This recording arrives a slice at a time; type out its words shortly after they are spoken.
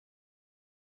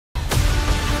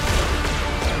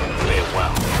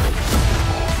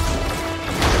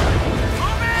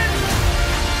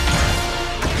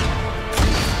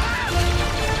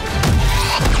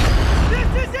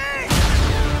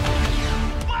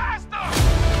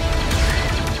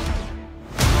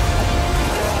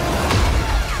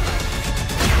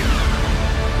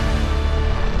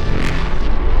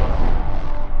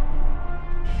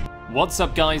What's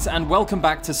up guys, and welcome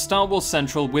back to Star Wars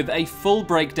Central with a full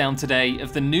breakdown today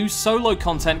of the new solo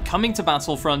content coming to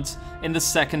Battlefront in the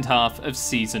second half of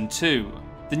Season 2.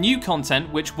 The new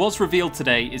content, which was revealed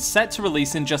today, is set to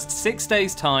release in just 6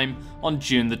 days' time on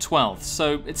June the 12th,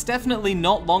 so it's definitely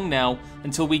not long now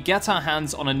until we get our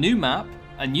hands on a new map,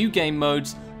 a new game mode,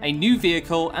 a new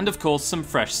vehicle, and of course some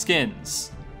fresh skins.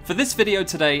 For this video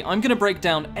today, I'm going to break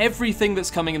down everything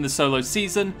that's coming in the solo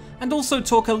season, and also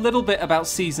talk a little bit about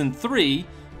Season 3,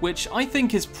 which I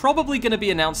think is probably going to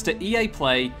be announced at EA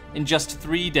Play in just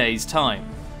 3 days' time.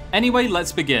 Anyway,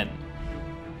 let's begin.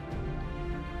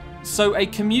 So a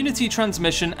community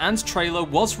transmission and trailer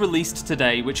was released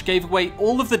today which gave away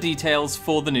all of the details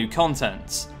for the new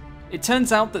content. It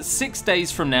turns out that 6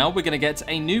 days from now we're going to get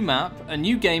a new map, a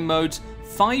new game mode,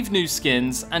 5 new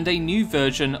skins, and a new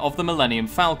version of the Millennium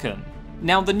Falcon.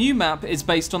 Now the new map is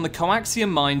based on the coaxium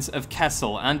mines of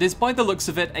Kessel and is by the looks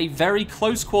of it a very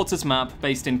close quarters map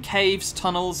based in caves,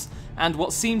 tunnels, and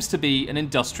what seems to be an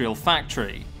industrial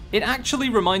factory. It actually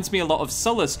reminds me a lot of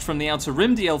Sullust from the Outer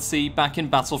Rim DLC back in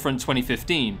Battlefront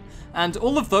 2015, and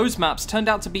all of those maps turned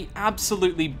out to be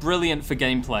absolutely brilliant for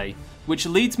gameplay, which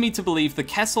leads me to believe the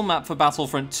Kessel map for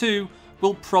Battlefront 2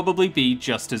 will probably be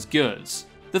just as good.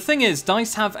 The thing is,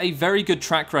 DICE have a very good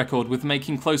track record with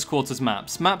making close quarters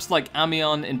maps like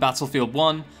Amiens in Battlefield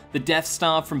 1, the Death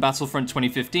Star from Battlefront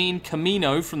 2015,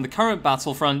 Camino from the current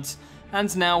Battlefront,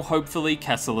 and now hopefully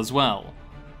Kessel as well.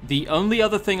 The only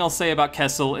other thing I'll say about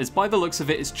Kessel is by the looks of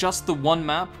it is just the one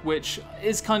map, which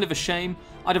is kind of a shame.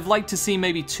 I'd have liked to see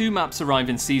maybe 2 maps arrive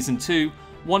in Season 2,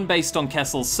 one based on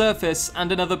Kessel's surface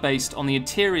and another based on the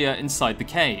interior inside the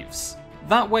caves.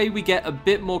 That way we get a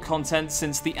bit more content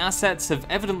since the assets have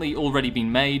evidently already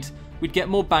been made, we'd get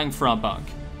more bang for our buck.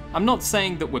 I'm not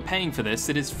saying that we're paying for this,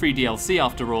 it is free DLC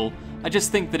after all, I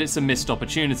just think that it's a missed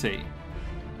opportunity.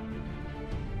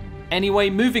 Anyway,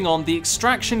 moving on, the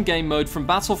Extraction game mode from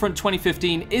Battlefront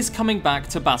 2015 is coming back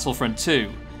to Battlefront 2.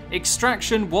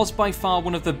 Extraction was by far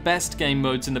one of the best game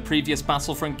modes in the previous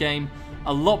Battlefront game,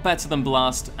 a lot better than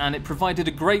Blast, and it provided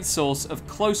a great source of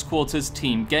close quarters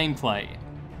team gameplay.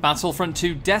 Battlefront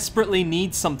 2 desperately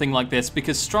needs something like this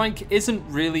because Strike isn't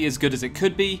really as good as it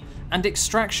could be, and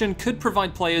Extraction could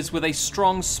provide players with a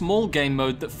strong small game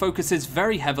mode that focuses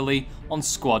very heavily on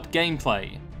squad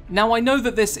gameplay. Now I know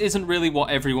that this isn't really what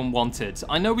everyone wanted.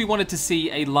 I know we wanted to see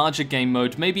a larger game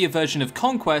mode, maybe a version of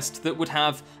Conquest that would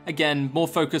have, again, more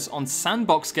focus on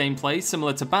sandbox gameplay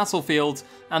similar to Battlefield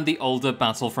and the older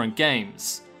Battlefront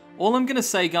games. All I'm gonna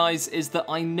say guys is that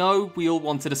I know we all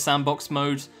wanted a sandbox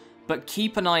mode, but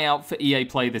keep an eye out for EA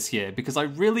Play this year because I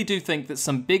really do think that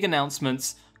some big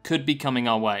announcements could be coming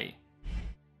our way.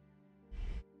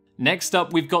 Next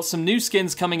up, we've got some new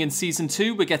skins coming in Season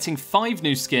 2. We're getting 5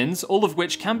 new skins, all of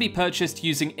which can be purchased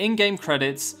using in-game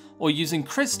credits or using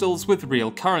crystals with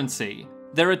real currency.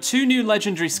 There are 2 new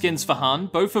legendary skins for Han,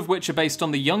 both of which are based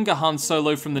on the younger Han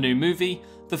Solo from the new movie.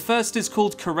 The first is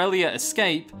called Corellia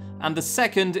Escape, and the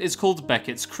second is called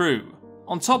Beckett's Crew.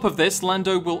 On top of this,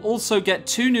 Lando will also get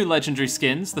 2 new legendary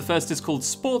skins. The first is called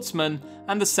Sportsman,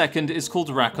 and the second is called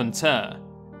Raconteur.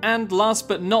 And last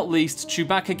but not least,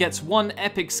 Chewbacca gets 1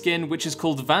 epic skin which is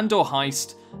called Vandor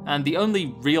Heist, and the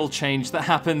only real change that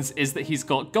happens is that he's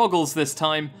got goggles this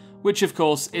time, which of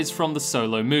course is from the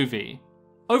Solo movie.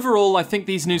 Overall, I think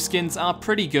these new skins are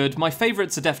pretty good. My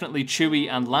favourites are definitely Chewie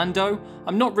and Lando.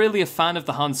 I'm not really a fan of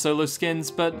the Han Solo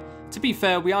skins, but to be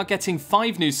fair, we are getting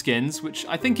 5 new skins, which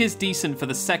I think is decent for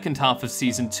the second half of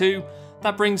Season 2.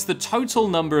 That brings the total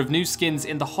number of new skins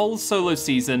in the whole Solo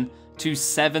season to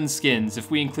 7 skins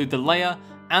if we include the Leia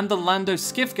and the Lando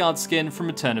Skiffguard skin from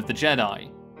Return of the Jedi.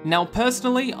 Now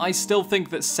personally, I still think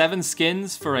that 7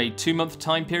 skins for a 2-month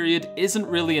time period isn't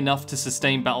really enough to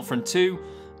sustain Battlefront 2,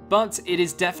 but it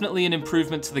is definitely an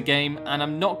improvement to the game, and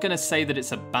I'm not going to say that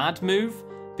it's a bad move,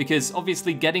 because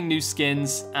obviously getting new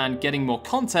skins and getting more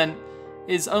content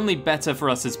is only better for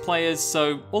us as players,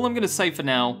 so all I'm going to say for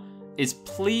now is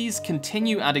please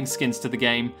continue adding skins to the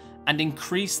game and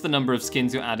increase the number of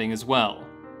skins you're adding as well.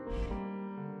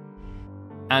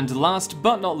 And last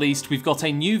but not least, we've got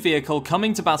a new vehicle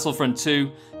coming to Battlefront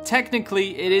 2.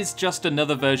 Technically, it is just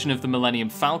another version of the Millennium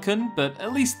Falcon, but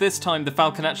at least this time the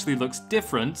Falcon actually looks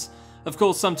different. Of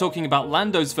course, I'm talking about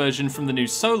Lando's version from the new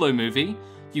Solo movie.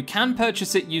 You can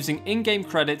purchase it using in-game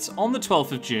credits on the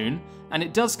 12th of June, and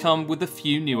it does come with a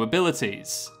few new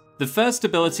abilities. The first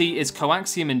ability is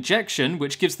Coaxium Injection,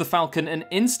 which gives the Falcon an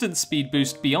instant speed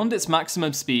boost beyond its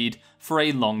maximum speed for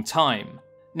a long time.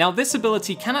 Now this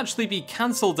ability can actually be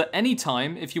cancelled at any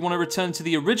time if you want to return to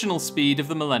the original speed of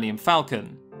the Millennium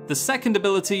Falcon. The second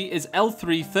ability is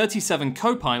L337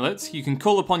 Copilot. You can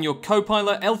call upon your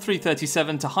Copilot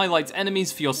L337 to highlight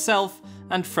enemies for yourself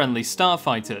and friendly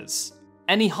starfighters.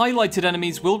 Any highlighted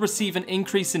enemies will receive an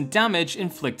increase in damage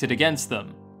inflicted against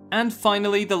them. And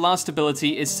finally, the last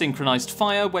ability is Synchronized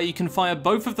Fire, where you can fire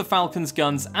both of the Falcon's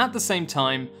guns at the same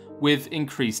time with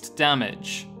increased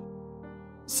damage.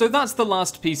 So that's the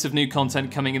last piece of new content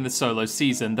coming in the solo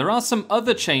season. There are some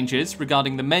other changes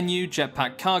regarding the menu,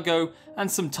 jetpack cargo,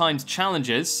 and some timed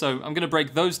challenges, so I'm going to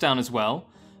break those down as well.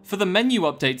 For the menu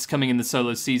updates coming in the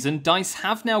solo season, DICE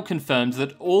have now confirmed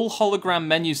that all hologram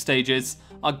menu stages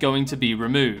are going to be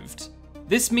removed.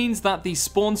 This means that the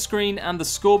spawn screen and the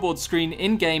scoreboard screen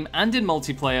in-game and in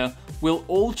multiplayer will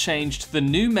all change to the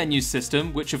new menu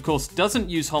system, which of course doesn't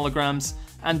use holograms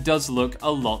and does look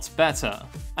a lot better.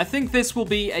 I think this will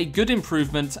be a good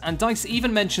improvement, and DICE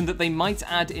even mentioned that they might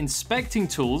add inspecting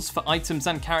tools for items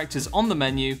and characters on the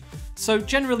menu, so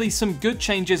generally some good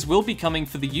changes will be coming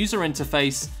for the user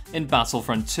interface in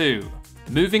Battlefront 2.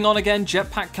 Moving on again,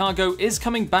 Jetpack Cargo is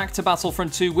coming back to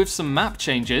Battlefront 2 with some map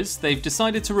changes. They've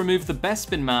decided to remove the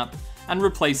Bespin map and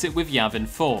replace it with Yavin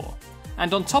 4.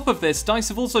 And on top of this, DICE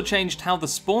have also changed how the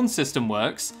spawn system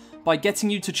works by getting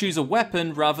you to choose a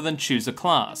weapon rather than choose a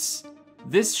class.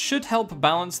 This should help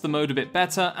balance the mode a bit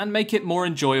better and make it more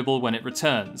enjoyable when it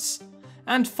returns.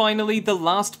 And finally, the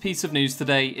last piece of news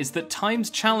today is that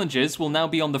timed challenges will now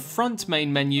be on the front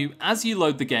main menu as you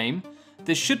load the game.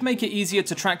 This should make it easier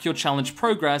to track your challenge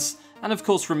progress, and of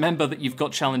course remember that you've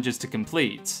got challenges to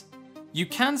complete. You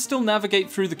can still navigate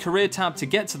through the career tab to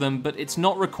get to them, but it's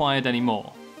not required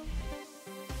anymore.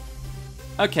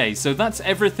 Okay, so that's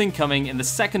everything coming in the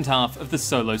second half of the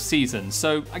solo season,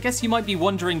 so I guess you might be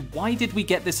wondering, why did we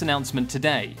get this announcement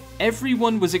today?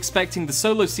 Everyone was expecting the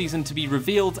solo season to be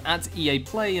revealed at EA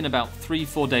Play in about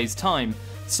 3-4 days time,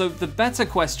 so the better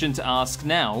question to ask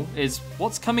now is,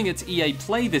 what's coming at EA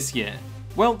Play this year?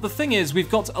 Well, the thing is, we've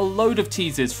got a load of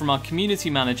teasers from our community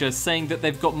manager saying that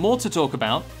they've got more to talk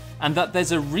about, and that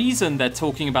there's a reason they're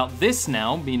talking about this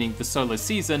now, meaning the solo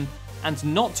season, and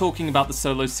not talking about the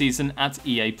solo season at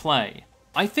EA Play.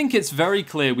 I think it's very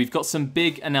clear we've got some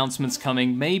big announcements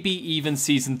coming, maybe even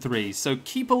Season 3, so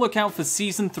keep a lookout for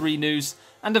Season 3 news,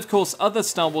 and of course other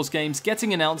Star Wars games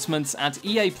getting announcements at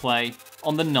EA Play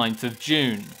on the 9th of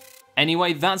June.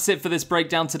 Anyway, that's it for this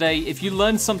breakdown today. If you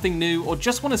learned something new or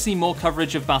just want to see more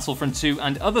coverage of Battlefront 2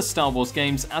 and other Star Wars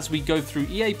games as we go through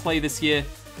EA Play this year,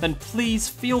 then please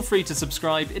feel free to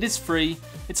subscribe. It is free.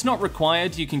 It's not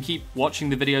required. You can keep watching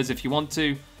the videos if you want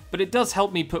to, but it does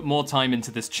help me put more time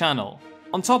into this channel.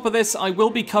 On top of this, I will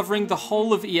be covering the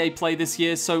whole of EA Play this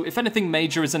year, so if anything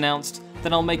major is announced,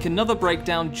 then I'll make another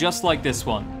breakdown just like this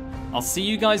one. I'll see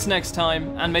you guys next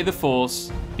time, and may the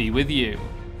Force be with you.